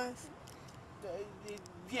like hot sauce?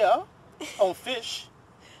 Yeah. On fish.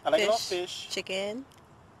 I like it on fish. Chicken.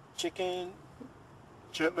 Chicken.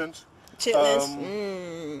 Chitlins.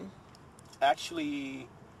 Chitlins. Actually,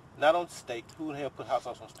 not on steak. Who the hell put hot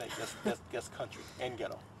sauce on steak? That's country and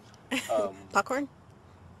ghetto. Popcorn?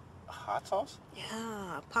 Hot sauce?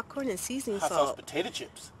 Yeah, popcorn and seasoning Hot salt. sauce potato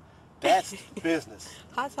chips. That's business.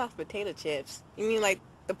 Hot sauce potato chips. You mean like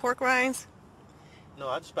the pork rinds? No,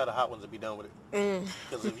 I just buy the hot ones and be done with it.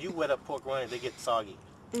 Because if you wet up pork rinds, they get soggy.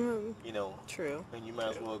 You know. True. And you might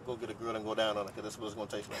as well go get a grill and go down on it because that's what it's going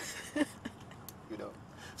to taste like. You know.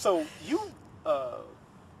 So you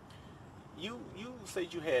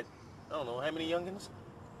said you had, I don't know, how many youngins?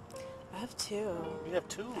 I have two. You have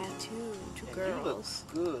two? I have two and girls.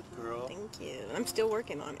 You look good, girl. Thank you. I'm still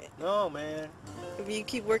working on it. No, man. If you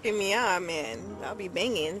keep working me out, man, I'll be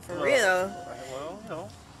banging for real. Well, you know,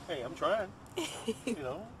 hey, I'm trying. You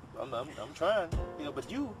know, I'm trying. You know, but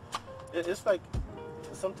it's like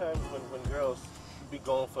sometimes when girls be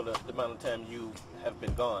gone for the amount of time you have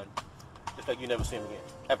been gone, it's like you never see them again,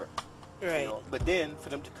 ever. Right. You know? But then for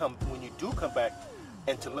them to come, when you do come back,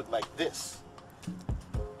 and to look like this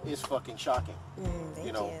is fucking shocking. Thank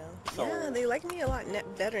you know. you. So, yeah, they like me a lot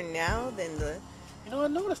better now than the. You know, I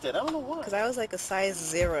noticed that. I don't know why. Because I was like a size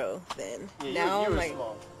 0 then. Yeah, now you're I'm like.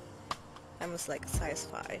 small. I'm just like a size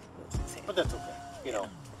 5. But that's okay. You know.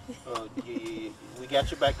 We got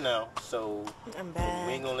you back now, so I'm back.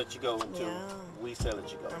 we ain't gonna let you go until we say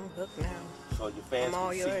let you go. I'm hooked now. So your fans I'm all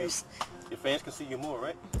can yours. see you. Your fans can see you more,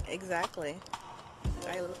 right? Exactly.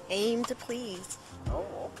 I aim to please. Oh,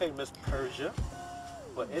 okay, Miss Persia.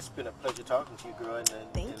 But it's been a pleasure talking to you, girl. And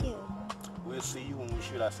Thank you. We'll see you when we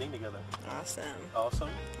shoot our scene together. Awesome. Awesome.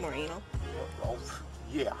 Moreno. Oh,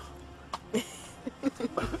 yeah.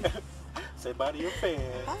 Say bye to your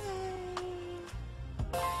fans. Bye.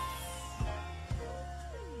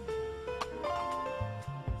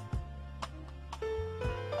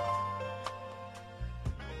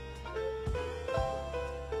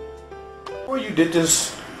 Before you did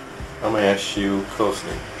this, I'm gonna ask you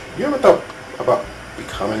closely. You ever thought about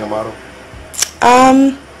becoming a model?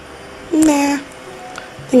 Nah. I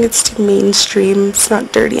think it's too mainstream. It's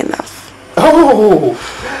not dirty enough. Oh,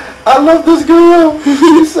 I love this girl.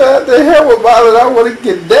 She said, "The hell about it. I want to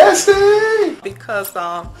get nasty." Because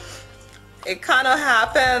it kind of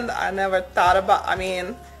happened. I never thought about. I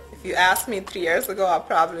mean, if you asked me 3 years ago, I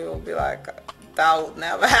probably would be like, that would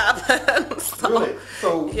never happen. So, really?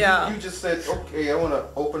 So yeah. you just said, okay, I want to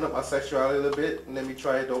open up my sexuality a little bit, and let me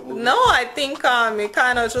try it. Don't move. No, I think it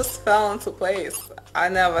kind of just fell into place. I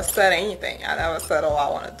never said anything. I never said, oh, I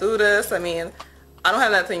want to do this. I mean, I don't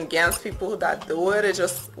have nothing against people that do it. It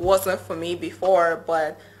just wasn't for me before.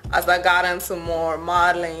 But as I got into more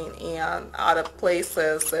modeling and other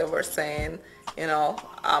places, they were saying, you know,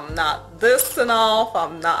 I'm not this enough.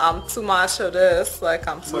 I'm too much of this. Like,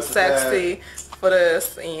 I'm too sexy for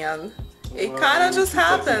this. And it kind of just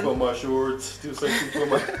happened. For my shorts, too sexy for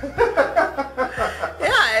my.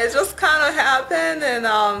 Yeah, it just kind of happened,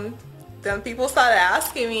 and then people started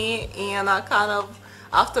asking me, and I kind of,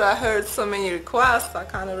 after I heard so many requests, I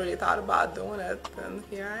kind of really thought about doing it, and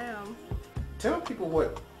here I am. Tell people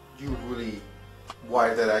what you really,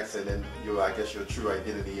 why that accent and I guess your true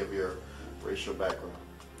identity of your racial background.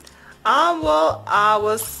 Well,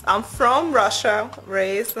 I'm from Russia,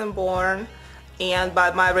 raised and born, and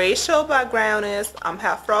but my racial background is I'm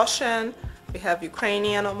half Russian. We have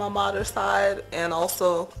Ukrainian on my mother's side and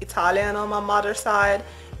also Italian on my mother's side,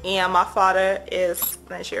 and my father is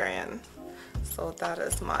Nigerian. So that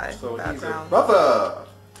is my background. He's a brother.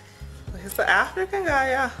 He's an African guy,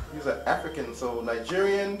 yeah. He's an African, so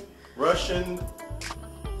Nigerian, Russian.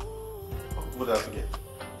 What did I forget?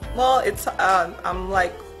 Well, it's I'm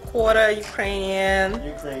like quarter Ukrainian,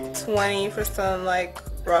 20% like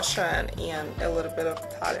Russian, and a little bit of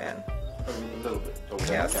Italian. A little bit.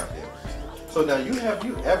 Okay, yes. So now you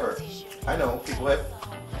ever, I know people have,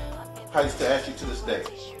 probably still ask you to this day.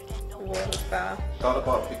 What is that? Thought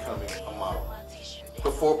about becoming a model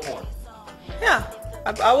before porn? Yeah,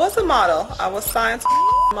 I was a model. I was signed to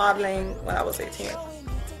modeling when I was 18.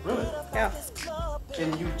 Really? Yeah.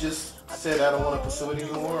 And you just said I don't want to pursue it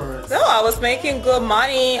anymore? Or no, I was making good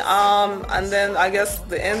money, and then I guess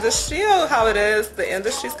the industry, you know how it is, the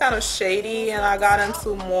industry's kind of shady, and I got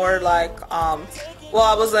into more like, well,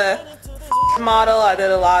 I was a model. I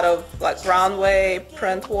did a lot of like runway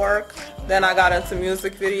print work. Then I got into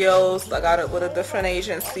music videos. I got it with a different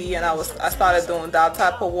agency, and I started doing that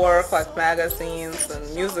type of work, like magazines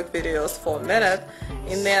and music videos for a minute.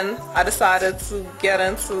 And then I decided to get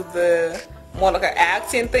into the more like an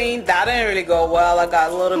acting thing. That didn't really go well. I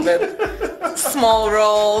got a little bit small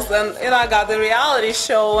roles, and I got the reality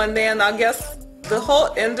show. And then I guess the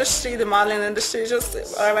whole industry, the modeling industry, just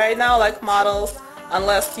right now, like models,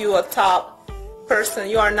 unless you a top person,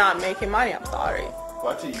 you are not making money. I'm sorry.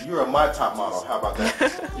 Well, I tell you, you're my top model. How about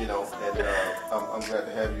that? You know, and I'm glad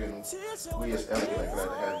to have you, and we as Elegant are glad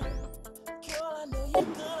to have you.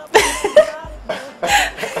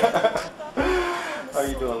 How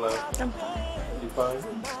you doing, love? I'm fine. You fine?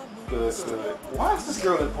 Good, good. Why is this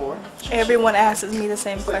girl in porn? Everyone asks me the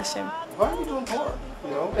same question. Why are you doing porn?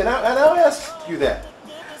 You know, and I'll ask you that.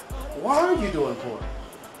 Why are you doing porn?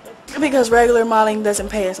 Because regular modeling doesn't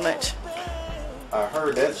pay as much. I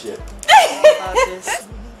heard that shit. At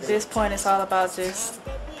this point, it's all about just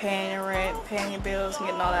paying your rent, paying your bills, and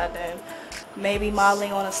getting all that done. Maybe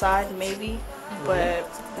modeling on the side, maybe, but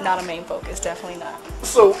not a main focus, definitely not.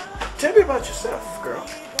 So, tell me about yourself, girl.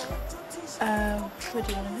 What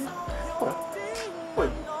do you want to know? Where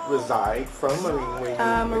you reside from? I mean, where you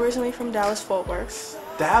I'm originally from Dallas, Fort Worth.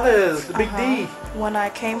 Dallas, the big D. When I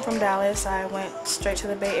came from Dallas, I went straight to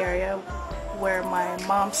the Bay Area, where my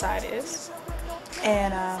mom's side is.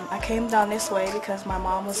 And I came down this way because my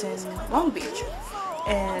mom was in Long Beach.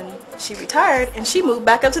 And she retired, and she moved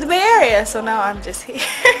back up to the Bay Area. So now I'm just here.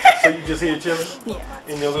 So you just here chilling? Yeah.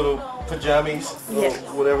 In your little pajamas? Yeah.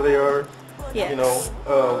 Whatever they are? Yes. You know?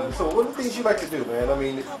 So what are the things you like to do, man? I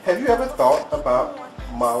mean, have you ever thought about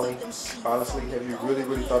modeling? Honestly, have you really,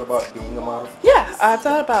 really thought about being a model? Yeah, I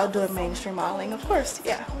thought about doing mainstream modeling, of course,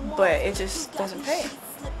 yeah. But it just doesn't pay.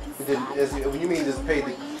 When you mean doesn't pay,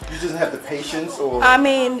 you just have the patience, or? I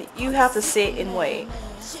mean, you have to sit and wait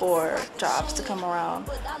for jobs to come around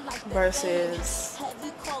versus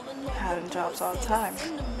having jobs all the time.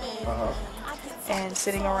 And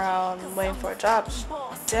sitting around waiting for a job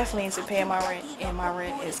definitely isn't paying my rent, and my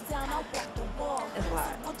rent is a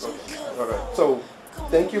lot. All right. So,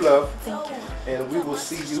 thank you, love. Thank you. And we will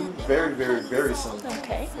see you very, very, very soon.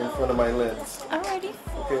 Okay. In front of my lens. Alrighty.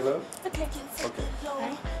 Okay, love? Okay. Okay.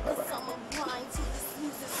 Alright. Bye-bye.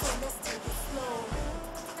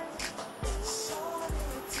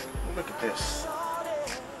 Look at this.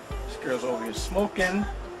 This girl's over here smoking,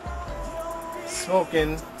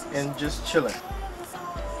 and just chilling.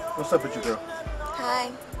 What's up with you, girl?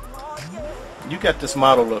 Hi. You got this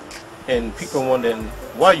model look, and people wondering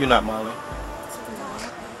why you're not modeling.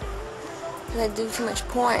 I do too much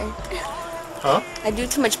porn. Huh? I do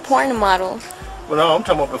too much porn to model. Well, no, I'm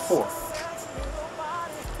talking about before.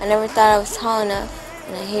 I never thought I was tall enough,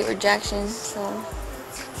 and I hate rejection, so.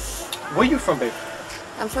 Where you from, baby?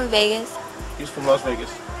 I'm from Vegas. He's from Las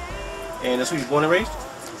Vegas. And that's where you born and raised?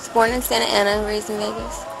 I was born in Santa Ana, raised in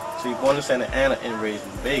Vegas. So you born in Santa Ana and raised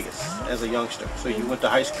in Vegas as a youngster. So you went to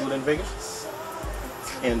high school in Vegas?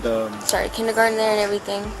 And Started kindergarten there and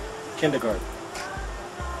everything. kindergarten.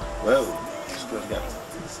 Whoa, this girl's got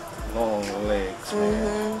long legs,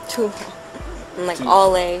 man. Too long. I'm like Too-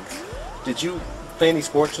 all legs. Did you play any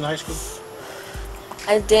sports in high school?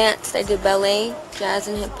 I danced, I did ballet, jazz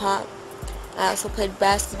and hip hop. I also played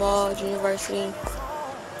basketball at university.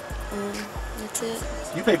 That's it.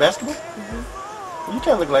 You play basketball? You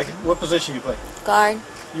kind of look like it. What position you play? Guard.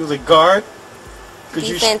 You was a guard? Could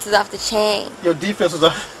Defense is off the chain. Your defense was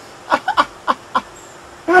off.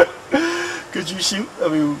 Could you shoot? I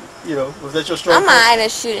mean, you know, was that your strong I'm point? alright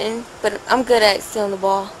at shooting, but I'm good at stealing the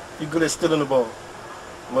ball. You're good at stealing the ball.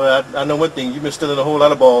 Well, I know one thing. You've been stealing a whole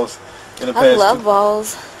lot of balls in the I past love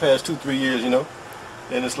balls. past 2-3 years, you know.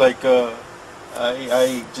 And it's like,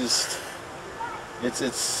 I just,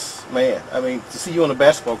 it's man. I mean, to see you on a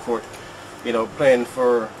basketball court, you know, playing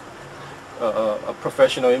for a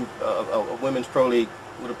professional, a women's pro league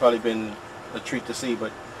would have probably been a treat to see.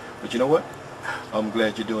 But you know what? I'm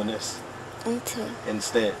glad you're doing this Me too.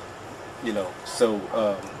 instead. You know, so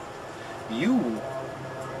you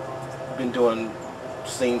been doing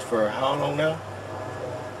scenes for how long now?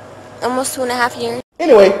 Almost 2.5 years.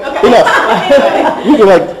 Anyway, enough. You're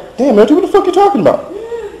like, damn, man, what the fuck you talking about?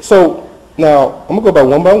 So now I'm gonna go by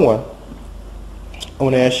one. I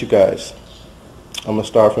want to ask you guys. I'm gonna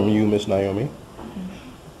start from you, Miss Naomi.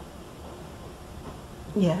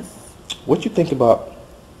 Yes. What you think about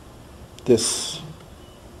this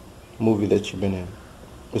movie that you've been in?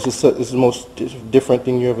 Is this the most different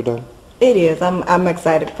thing you ever done? It is. I'm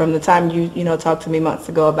excited. From the time you talked to me months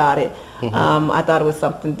ago about it, I thought it was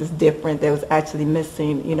something just different that was actually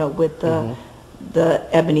missing, with the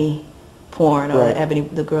ebony porn or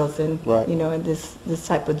the girls in in this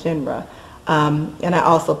type of genre. And I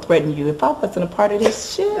also threatened you, if I wasn't a part of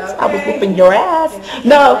this shit, I was whooping your ass.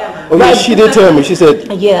 No. Oh yeah, she did tell me. She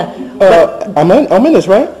said, yeah. I'm in this,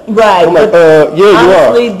 right? Right. I'm like, yeah, you are.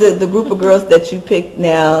 Honestly, the group of girls that you picked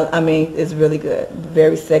now, I mean, is really good.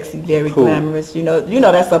 Very sexy, very glamorous. You know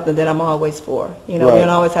that's something that I'm always for. You don't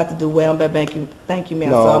always have to do well, but thank you, ma'am.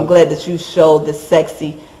 No. So I'm glad that you showed the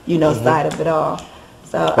sexy, side of it all.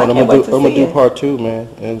 So I can't wait to see it. I'm gonna do part 2, man.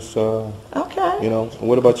 And so, okay.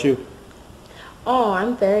 What about you? Oh,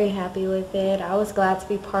 I'm very happy with it. I was glad to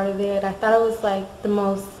be part of it. I thought it was like the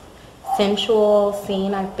most sensual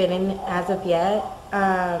scene I've been in as of yet.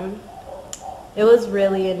 It was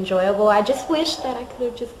really enjoyable. I just wish that I could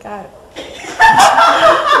have just got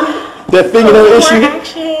that fingernail issue.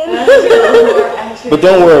 Action. But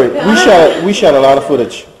don't worry, we shot a lot of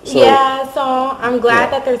footage. So, yeah, so I'm glad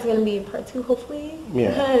that there's gonna be a part 2, hopefully.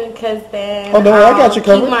 Yeah. Because then I got you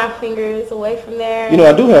covered. Keep my fingers away from there.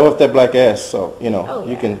 I do have up that black ass, so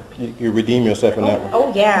you can redeem yourself in that one.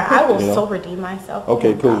 Oh yeah, I will so redeem myself.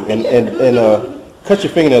 Okay, cool. And cut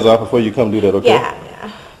your fingernails off before you come do that, okay? Yeah.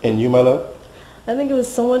 And you, my love? I think it was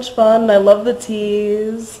so much fun. I love the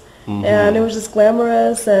tease, and it was just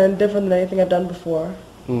glamorous and different than anything I've done before.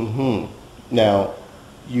 Now,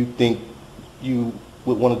 you think you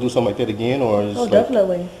would want to do something like that again, or just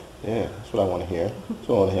definitely. Yeah, that's what I want to hear. That's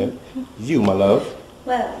what I want to hear. You, my love.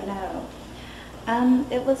 Well,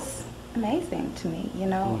 it was amazing to me.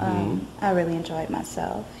 I really enjoyed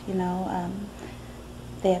myself.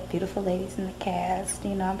 They have beautiful ladies in the cast.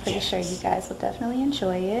 I'm pretty sure you guys will definitely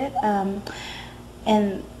enjoy it.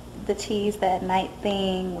 And the tease that night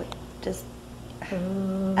thing with just,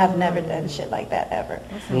 I've never done shit like that ever.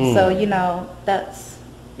 So, it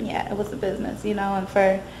was the business, and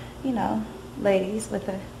for, ladies with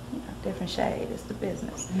a different shade, it's the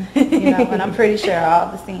business. And I'm pretty sure all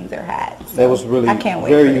the scenes are hot. So that was really I can't wait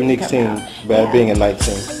very unique scene, out. Being a night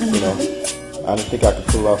scene, I didn't think I could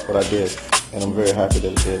pull off what I did. And I'm very happy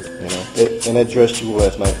that it did, And that dress you wore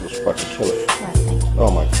last night was fucking killer.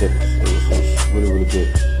 Oh my goodness, it was really, really good.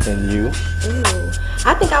 And you? Ooh,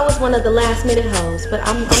 I think I was one of the last minute hoes, but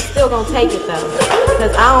I'm still gonna take it though,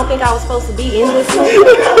 because I don't think I was supposed to be in this movie.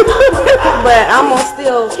 But I'm gonna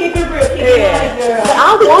still keep it real. But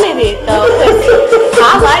I wanted it though, because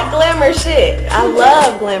I like glamour shit. I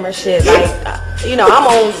love glamour shit. Like, I'm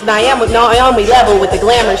on Naomi level with the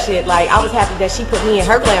glamour shit. Like, I was happy that she put me in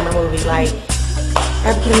her glamour movie. Like,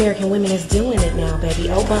 African American women is doing it now, baby.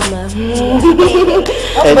 Obama. And you know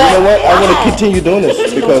what? I want to continue doing this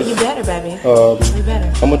because you better, baby. You better.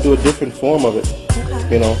 I'm gonna do a different form of it.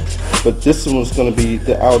 Okay. But this one's gonna be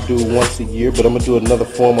that I'll do once a year, but I'm gonna do another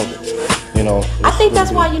form of it. I think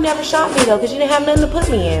that's why you never shot me though, because you didn't have nothing to put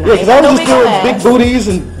me in. Yeah, because I was just doing big booties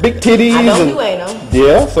and big titties. I know you ain't them.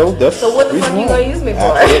 Yeah, so that's. So what the fuck you gonna use me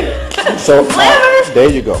for? So there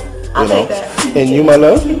you go. I'll take that. And you, my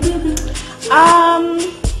love?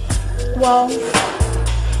 Well.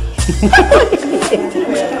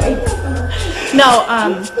 No,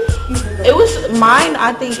 it was mine.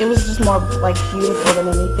 I think it was just more like beautiful than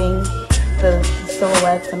anything. The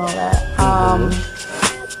silhouettes and all that.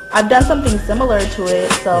 I've done something similar to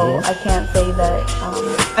it, so I can't say that.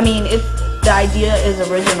 I mean, the idea is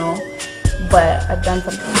original, but I've done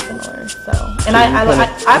something similar. So, and I prefer.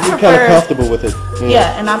 You're kind of comfortable with it.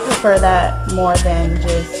 Yeah, and I prefer that more than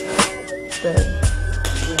just the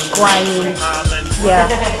grimy. Yeah.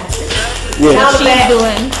 How she's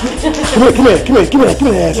doing. Come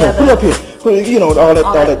here, asshole. Come up here. All that.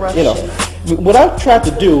 What I've tried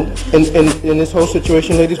to do in this whole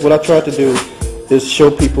situation, ladies, what I tried to do is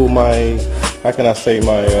show people my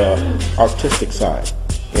artistic side,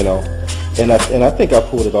 and I think I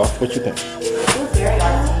pulled it off. What you think?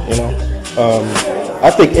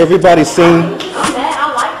 I think everybody's seen. I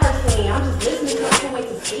like her singing. I'm just listening to her. I can't wait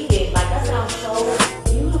to see it. Like, that sounds so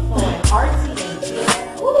beautiful and artsy.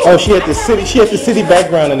 Oh, she had the city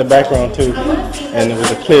background in the background too, and it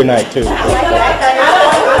was a clear night too.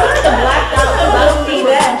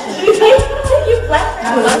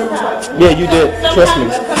 Yeah, you did. Trust me.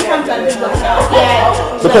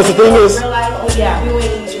 Because the thing is,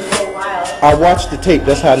 I watched the tape.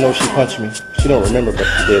 That's how I know she punched me. She don't remember, but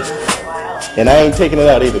she did. And I ain't taking it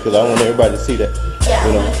out either because I want everybody to see that.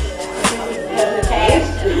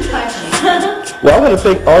 Well, I want to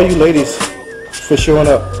thank all you ladies for showing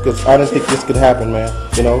up because I didn't think this could happen, man.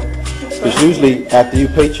 Because usually after you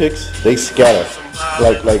pay chicks, they scatter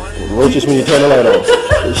like roaches when you turn the light on.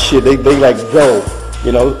 shit, they like go,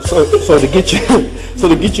 you know. So to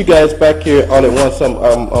get you guys back here all at once,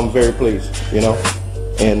 I'm very pleased, you know,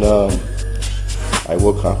 and I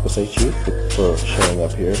will compensate you for showing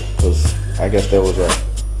up here because I guess there was a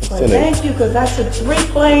well, thank you, because I took 3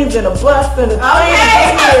 planes and a bus and a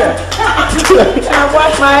train here. I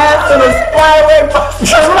washed my ass in a skyway bus.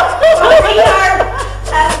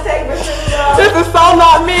 This is so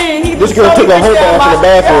not me. This girl took a whole bath in the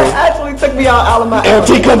bathroom. Actually took me out of my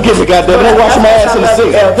LT, come get me, goddamn it. I'm washing my ass in the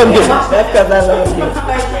sink. Come get me. That's because I love you.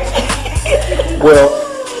 Well,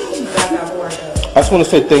 I just want to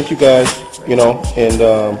say thank you guys, you know, and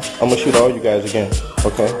I'm going to shoot all you guys again,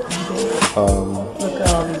 okay? Look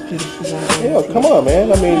at all these beautiful guys. Yeah, come on,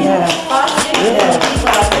 man. I mean, yeah.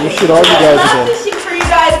 I'm going to shoot all you guys again. Shoot for you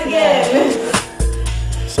guys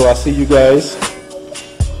again. So I'll see you guys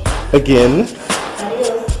again.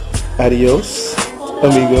 Adios,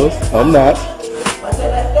 amigos. I'm not.